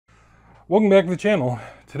Welcome back to the channel.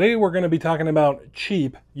 Today we're going to be talking about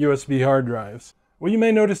cheap USB hard drives. What you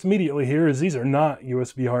may notice immediately here is these are not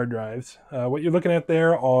USB hard drives. What you're looking at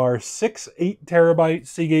there are 6 8TB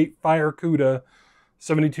Seagate FireCuda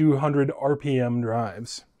 7200 RPM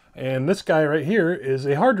drives. And this guy right here is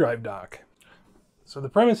a hard drive dock. So the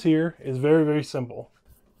premise here is very, very simple.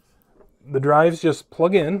 The drives just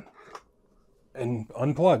plug in and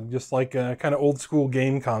unplug, just like kind of old school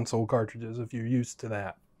game console cartridges if you're used to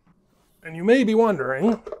that. And you may be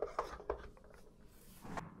wondering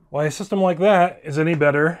why a system like that is any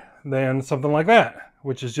better than something like that,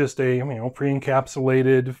 which is just a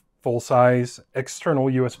pre-encapsulated full-size external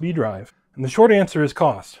USB drive. And the short answer is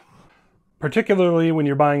cost. Particularly when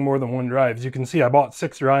you're buying more than one drive. As you can see, I bought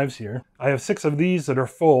 6 drives here. I have 6 of these that are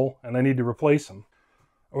full and I need to replace them.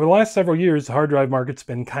 Over the last several years, the hard drive market's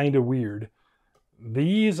been kind of weird.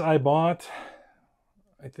 These I bought,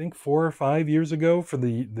 I think 4 or 5 years ago for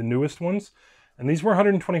the newest ones. And these were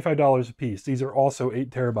 $125 a piece. These are also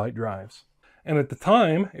 8TB drives. And at the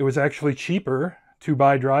time, it was actually cheaper to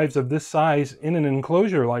buy drives of this size in an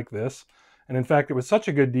enclosure like this. And in fact, it was such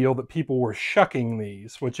a good deal that people were shucking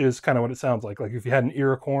these, which is kind of what it sounds like. Like if you had an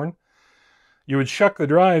ear of corn, you would shuck the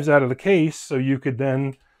drives out of the case so you could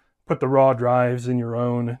then put the raw drives in your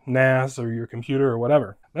own NAS or your computer or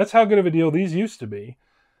whatever. That's how good of a deal these used to be.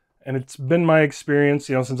 And it's been my experience,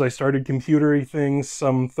 since I started computery things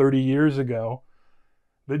some 30 years ago,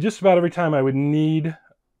 that just about every time I would need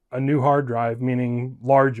a new hard drive, meaning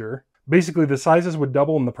larger, basically the sizes would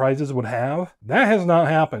double and the prices would halve. That has not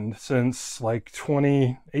happened since like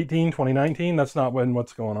 2018, 2019. That's not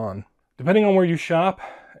what's going on. Depending on where you shop,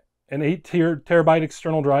 an 8TB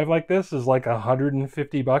external drive like this is like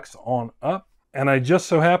 $150 on up. And I just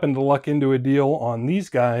so happened to luck into a deal on these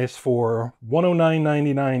guys for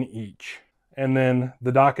 $109.99 each. And then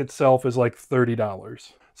the dock itself is like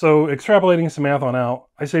 $30. So extrapolating some math on out,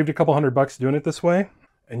 I saved a couple $100 doing it this way.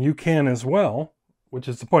 And you can as well, which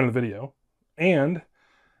is the point of the video. And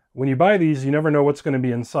when you buy these, you never know what's going to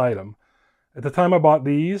be inside them. At the time I bought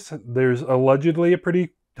these, there's allegedly a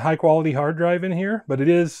pretty high quality hard drive in here, but it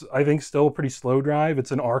is, I think, still a pretty slow drive.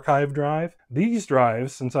 It's an archive drive. These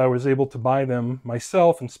drives, since I was able to buy them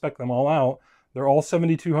myself and spec them all out, they're all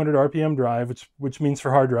 7200 RPM drive, which means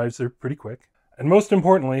for hard drives, they're pretty quick. And most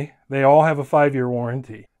importantly, they all have a 5-year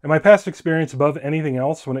warranty. In my past experience, above anything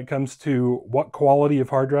else, when it comes to what quality of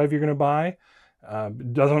hard drive you're going to buy,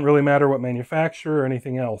 it doesn't really matter what manufacturer or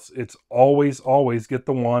anything else. It's always get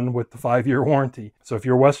the one with the 5-year warranty. So if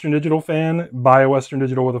you're a Western Digital fan, buy a Western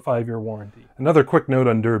Digital with a 5-year warranty. Another quick note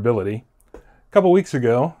on durability. A couple weeks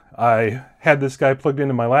ago, I had this guy plugged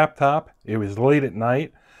into my laptop. It was late at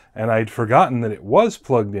night, and I'd forgotten that it was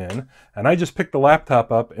plugged in, and I just picked the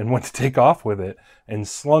laptop up and went to take off with it and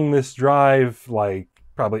slung this drive like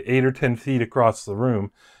probably 8 or 10 feet across the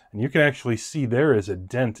room. And you can actually see there is a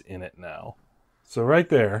dent in it now. So right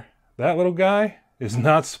there, that little guy is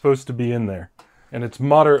not supposed to be in there. And it's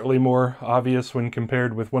moderately more obvious when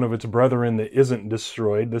compared with one of its brethren that isn't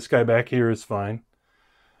destroyed. This guy back here is fine.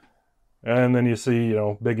 And then you see,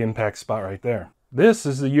 big impact spot right there. This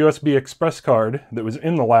is the USB express card that was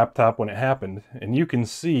in the laptop when it happened. And you can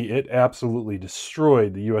see it absolutely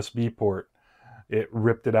destroyed the USB port. It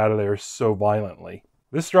ripped it out of there so violently.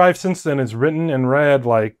 This drive since then has written and read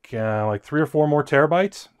like 3 or 4 more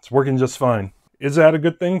terabytes. It's working just fine. Is that a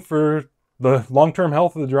good thing for the long-term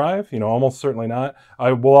health of the drive? Almost certainly not.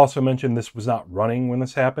 I will also mention this was not running when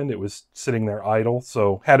this happened. It was sitting there idle.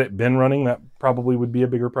 So had it been running, that probably would be a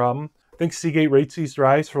bigger problem. I think Seagate rates these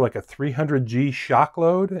drives for like a 300G shock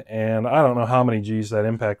load. And I don't know how many Gs that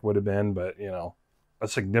impact would have been, but a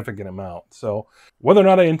significant amount. So whether or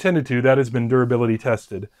not I intended to, that has been durability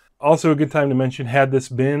tested. Also a good time to mention, had this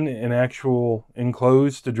been an actual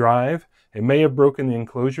enclosed drive, it may have broken the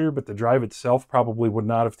enclosure, but the drive itself probably would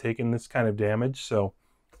not have taken this kind of damage. So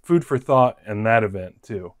food for thought in that event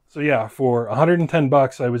too. So yeah, for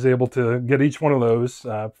 $110, I was able to get each one of those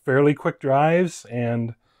fairly quick drives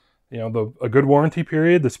and a good warranty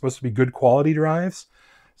period. They're supposed to be good quality drives.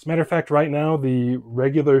 As a matter of fact, right now, the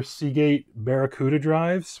regular Seagate Barracuda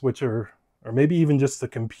drives, which are, or maybe even just the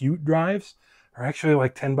compute drives, are actually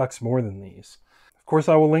like $10 more than these. Of course,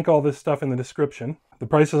 I will link all this stuff in the description. The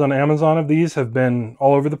prices on Amazon of these have been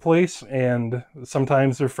all over the place, and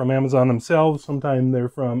sometimes they're from Amazon themselves, sometimes they're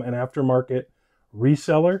from an aftermarket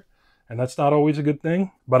reseller, and that's not always a good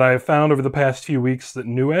thing. But I have found over the past few weeks that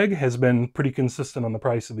Newegg has been pretty consistent on the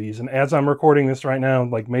price of these, and as I'm recording this right now,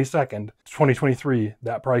 like May 2nd, 2023,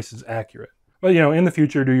 that price is accurate. But in the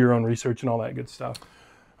future, do your own research and all that good stuff.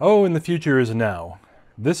 Oh, and the future is now.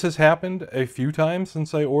 This has happened a few times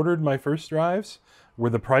since I ordered my first drives, where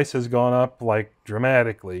the price has gone up like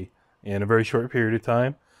dramatically in a very short period of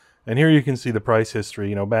time. And here you can see the price history.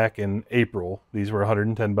 You know, back in April, these were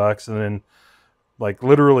 110 bucks, and then like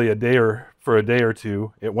literally for a day or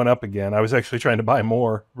two, it went up again. I was actually trying to buy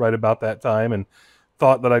more right about that time and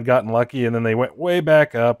thought that I'd gotten lucky, and then they went way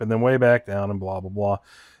back up and then way back down and blah, blah, blah.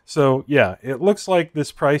 So yeah, it looks like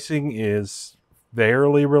this pricing is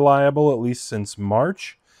fairly reliable, at least since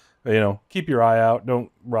March. You know, keep your eye out.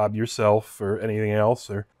 Don't rob yourself or anything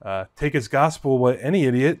else, or take as gospel what any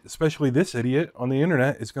idiot, especially this idiot on the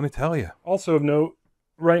internet, is going to tell you. Also of note,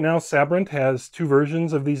 right now Sabrent has 2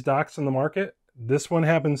 versions of these docks in the market. This one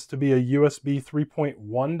happens to be a USB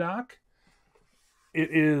 3.1 dock.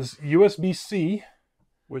 It is USB-C,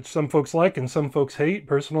 which some folks like and some folks hate.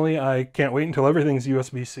 Personally, I can't wait until everything's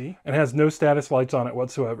USB-C. And has no status lights on it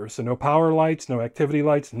whatsoever. So no power lights, no activity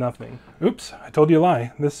lights, nothing. Oops, I told you a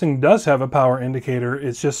lie. This thing does have a power indicator.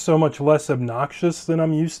 It's just so much less obnoxious than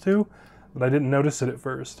I'm used to that I didn't notice it at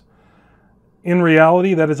first. In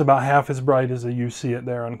reality, that is about half as bright as you see it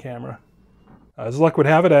there on camera. As luck would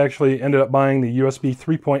have it, I actually ended up buying the USB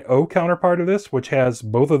 3.0 counterpart of this, which has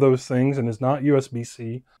both of those things and is not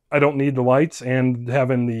USB-C. I don't need the lights, and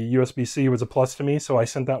having the USB-C was a plus to me, so I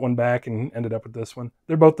sent that one back and ended up with this one.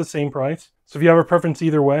 They're both the same price. So if you have a preference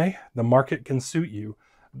either way, the market can suit you.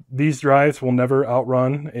 These drives will never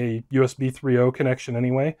outrun a USB 3.0 connection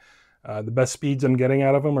anyway. The best speeds I'm getting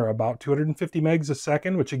out of them are about 250 megs a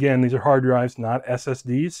second, which again, these are hard drives, not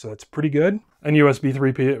SSDs, so it's pretty good. And USB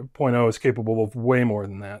 3.0 is capable of way more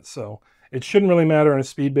than that, so it shouldn't really matter on a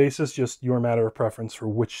speed basis, just your matter of preference for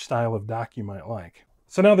which style of dock you might like.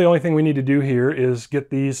 So now the only thing we need to do here is get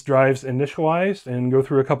these drives initialized and go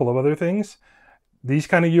through a couple of other things. These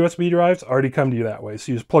kind of USB drives already come to you that way,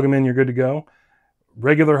 so you just plug them in, you're good to go.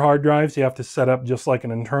 Regular hard drives you have to set up just like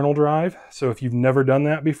an internal drive. So if you've never done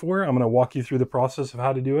that before, I'm going to walk you through the process of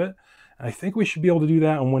how to do it. And I think we should be able to do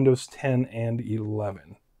that on Windows 10 and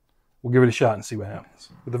 11. We'll give it a shot and see what happens.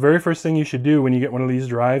 But the very first thing you should do when you get one of these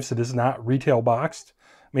drives that is not retail boxed,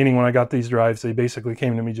 meaning when I got these drives, they basically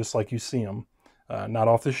came to me just like you see them, not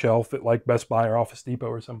off the shelf at like Best Buy or Office Depot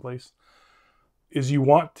or someplace, is you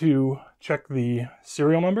want to check the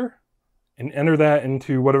serial number and enter that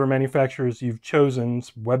into whatever manufacturer's you've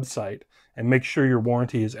chosen's website and make sure your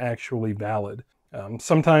warranty is actually valid.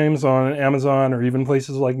 Sometimes on Amazon or even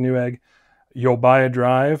places like Newegg, you'll buy a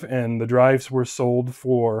drive and the drives were sold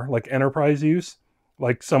for like enterprise use.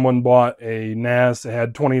 Like someone bought a NAS that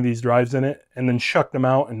had 20 of these drives in it and then shucked them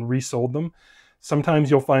out and resold them. Sometimes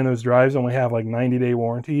you'll find those drives only have like 90-day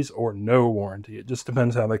warranties or no warranty. It just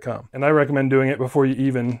depends how they come. And I recommend doing it before you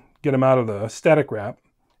even get them out of the static wrap.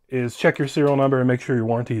 Is check your serial number and make sure your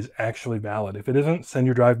warranty is actually valid. If it isn't, send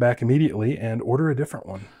your drive back immediately and order a different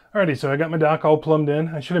one. Alrighty, so I got my dock all plumbed in.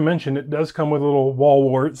 I should have mentioned it does come with a little wall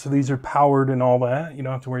wart, so these are powered and all that. You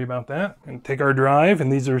don't have to worry about that. And take our drive,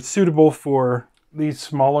 and these are suitable for these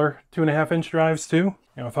smaller 2.5-inch drives too.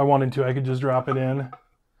 You know, if I wanted to, I could just drop it in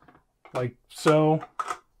like so.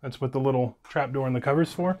 That's what the little trap door in the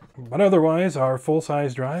cover's for. But otherwise, our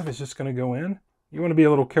full-size drive is just going to go in. You want to be a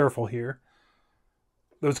little careful here.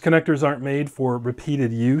 Those connectors aren't made for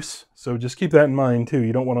repeated use, so just keep that in mind too.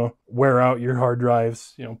 You don't want to wear out your hard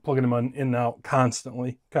drives, you know, plugging them in and out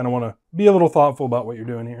constantly. Kind of want to be a little thoughtful about what you're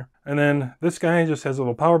doing here. And then this guy just has a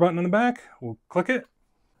little power button in the back. We'll click it,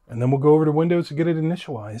 and then we'll go over to Windows to get it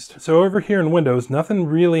initialized. So over here in Windows, nothing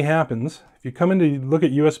really happens. If you come in to look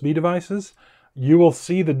at USB devices, you will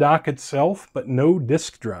see the dock itself, but no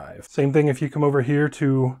disk drive. Same thing if you come over here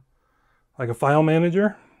to like a file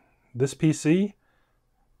manager, this PC,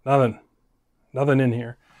 nothing in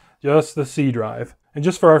here, just the C drive. And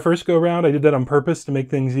just for our first go round, I did that on purpose to make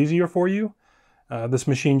things easier for you. This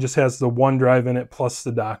machine just has the one drive in it plus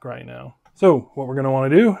the dock right now. So what we're going to want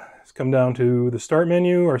to do is come down to the start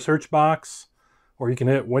menu or search box, or you can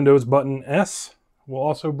hit Windows button S. We'll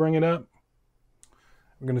also bring it up.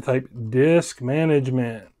 We're going to type disk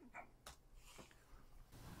management.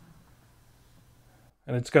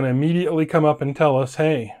 And it's going to immediately come up and tell us,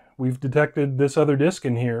 hey, we've detected this other disk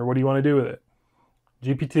in here. What do you want to do with it?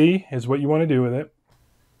 GPT is what you want to do with it.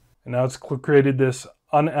 And now it's created this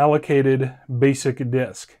unallocated basic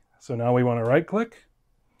disk. So now we want to right click,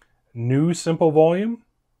 new simple volume.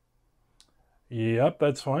 Yep,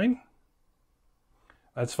 that's fine.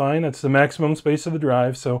 That's fine. That's the maximum space of the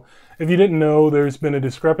drive. So if you didn't know, there's been a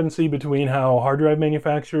discrepancy between how hard drive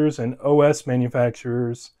manufacturers and OS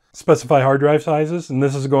manufacturers specify hard drive sizes. And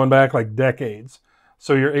this is going back like decades.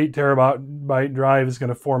 So your 8 terabyte drive is going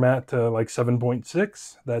to format to like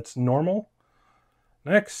 7.6. That's normal.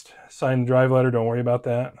 Next, sign the drive letter. Don't worry about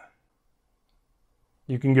that.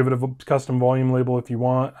 You can give it a custom volume label if you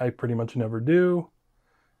want. I pretty much never do.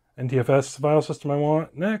 NTFS file system I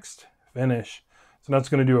want. Next, finish. So now it's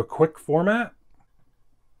going to do a quick format.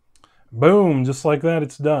 Boom, just like that,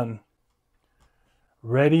 it's done.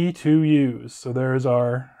 Ready to use. So there's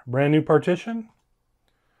our brand new partition.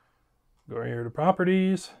 Go right here to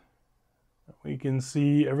properties. We can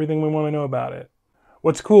see everything we want to know about it.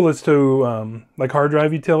 What's cool is to, like hard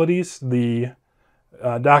drive utilities, the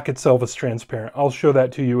dock itself is transparent. I'll show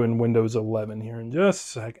that to you in Windows 11 here in just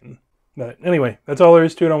a second. But anyway, that's all there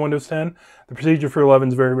is to it on Windows 10. The procedure for 11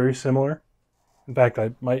 is very, very similar. In fact,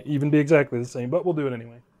 I might even be exactly the same, but we'll do it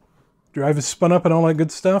anyway. Drive is spun up and all that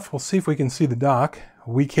good stuff. We'll see if we can see the dock.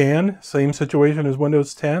 We can. Same situation as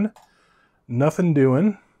Windows 10. Nothing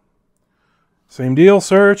doing. Same deal,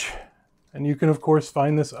 search. And you can, of course,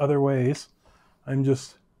 find this other ways. I'm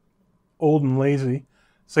just old and lazy.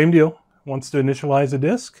 Same deal. Wants to initialize a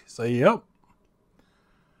disk. Say, yep.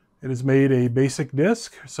 It has made a basic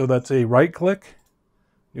disk. So that's a right click.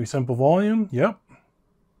 New simple volume. Yep.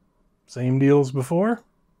 Same deal as before.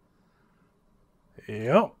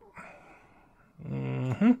 Yep.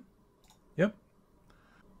 Yep.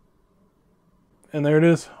 And there it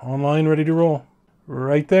is. Online, ready to roll.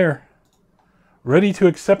 Right there. Ready to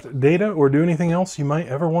accept data or do anything else you might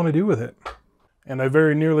ever want to do with it. And I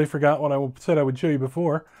very nearly forgot what I said I would show you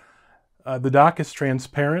before. The dock is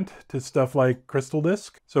transparent to stuff like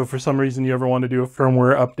CrystalDisk. So if for some reason you ever want to do a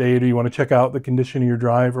firmware update or you want to check out the condition of your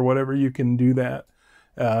drive or whatever, you can do that.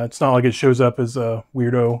 It's not like it shows up as a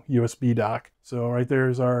weirdo USB dock. So right there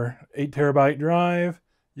is our 8 terabyte drive.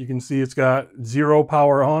 You can see it's got 0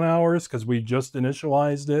 power on hours because we just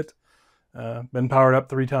initialized it. Been powered up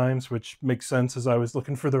 3 times, which makes sense as I was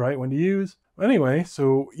looking for the right one to use. Anyway,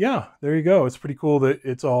 so yeah, there you go. It's pretty cool that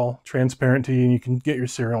it's all transparent to you and you can get your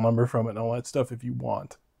serial number from it and all that stuff if you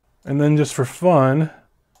want. And then just for fun,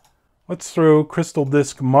 let's throw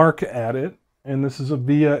CrystalDisk Mark at it. And this is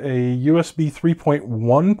via a USB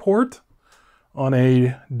 3.1 port on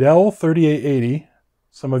a Dell 3880.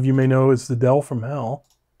 Some of you may know as the Dell from hell.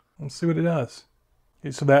 Let's see what it does.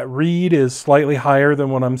 Okay, so that read is slightly higher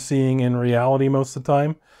than what I'm seeing in reality most of the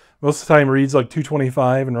time. Most of the time reads like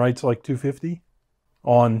 225 and writes like 250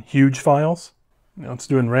 on huge files. Now it's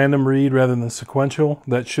doing random read rather than sequential.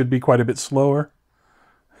 That should be quite a bit slower.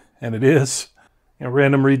 And it is. You know,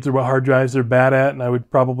 random reads are what hard drives are bad at, and I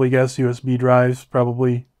would probably guess USB drives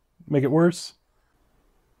probably make it worse.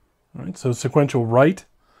 All right, so sequential write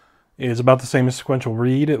is about the same as sequential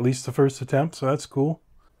read, at least the first attempt, so that's cool.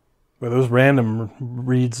 But those random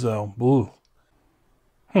reads, though,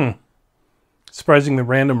 ooh. Surprising the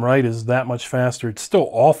random write is that much faster. It's still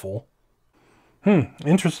awful.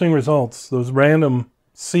 Interesting results. Those random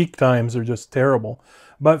seek times are just terrible.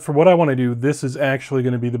 But for what I want to do, this is actually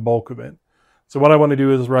going to be the bulk of it. So what I want to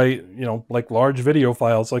do is write, you know, like large video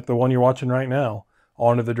files like the one you're watching right now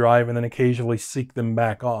onto the drive and then occasionally seek them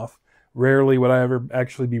back off. Rarely would I ever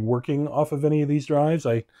actually be working off of any of these drives.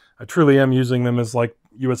 I truly am using them as like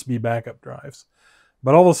USB backup drives.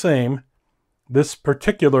 But all the same, this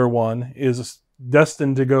particular one is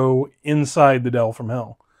destined to go inside the Dell from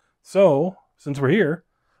hell. So since we're here,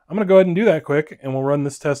 I'm going to go ahead and do that quick and we'll run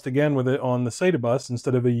this test again with it on the SATA bus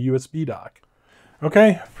instead of a USB dock.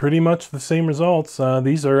 Okay, pretty much the same results.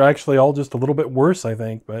 These are actually all just a little bit worse, I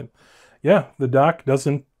think. But yeah, the dock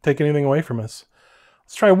doesn't take anything away from us.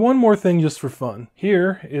 Let's try one more thing just for fun.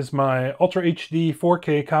 Here is my Ultra HD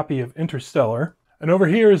 4K copy of Interstellar. And over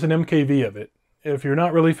here is an MKV of it. If you're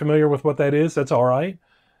not really familiar with what that is, that's all right.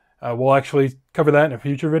 We'll actually cover that in a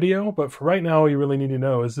future video. But for right now, all you really need to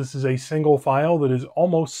know is this is a single file that is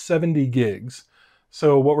almost 70 gigs.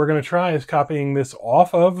 So what we're going to try is copying this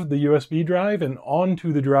off of the USB drive and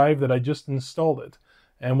onto the drive that I just installed it.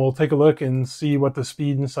 And we'll take a look and see what the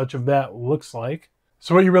speed and such of that looks like.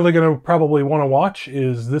 So what you're really going to probably want to watch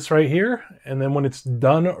is this right here. And then when it's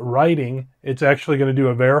done writing, it's actually going to do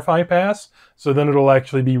a verify pass. So then it'll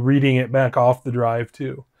actually be reading it back off the drive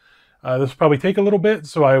too. This will probably take a little bit,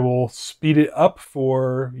 so I will speed it up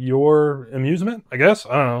for your amusement, I guess.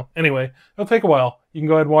 I don't know. Anyway, it'll take a while. You can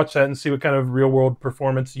go ahead and watch that and see what kind of real-world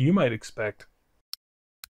performance you might expect.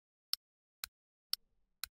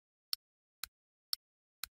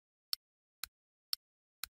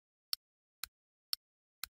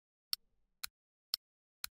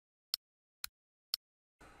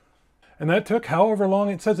 And that took however long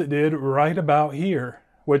it says it did, right about here,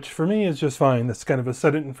 which for me is just fine. That's kind of a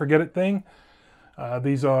set it and forget it thing.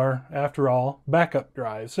 These are, after all, backup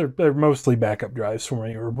drives. They're mostly backup drives for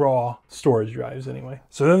me, or raw storage drives anyway.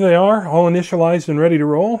 So there they are, all initialized and ready to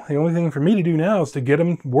roll. The only thing for me to do now is to get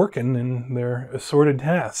them working in their assorted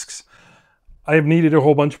tasks. I have needed a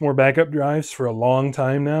whole bunch more backup drives for a long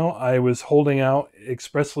time now. I was holding out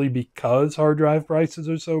expressly because hard drive prices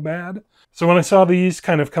are so bad. So when I saw these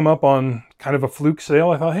kind of come up on kind of a fluke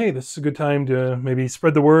sale, I thought, hey, this is a good time to maybe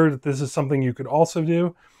spread the word that this is something you could also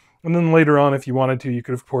do. And then later on, if you wanted to, you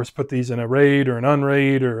could, of course, put these in a RAID or an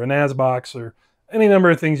unRAID or a NAS box or any number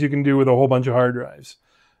of things you can do with a whole bunch of hard drives.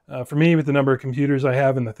 For me, with the number of computers I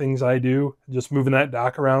have and the things I do, just moving that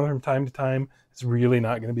dock around from time to time is really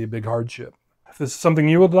not going to be a big hardship. If this is something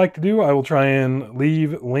you would like to do, I will try and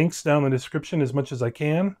leave links down in the description as much as I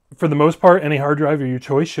can. For the most part, any hard drive of your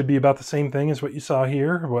choice should be about the same thing as what you saw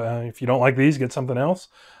here. If you don't like these, get something else.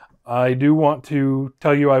 I do want to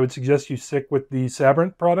tell you I would suggest you stick with the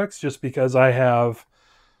Sabrent products just because I have,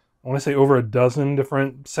 I want to say, over a dozen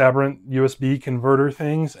different Sabrent USB converter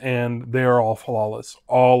things, and they are all flawless.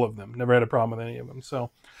 All of them. Never had a problem with any of them.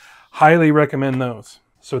 So highly recommend those.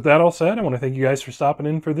 So with that all said, I want to thank you guys for stopping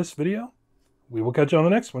in for this video. We will catch you on the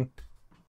next one.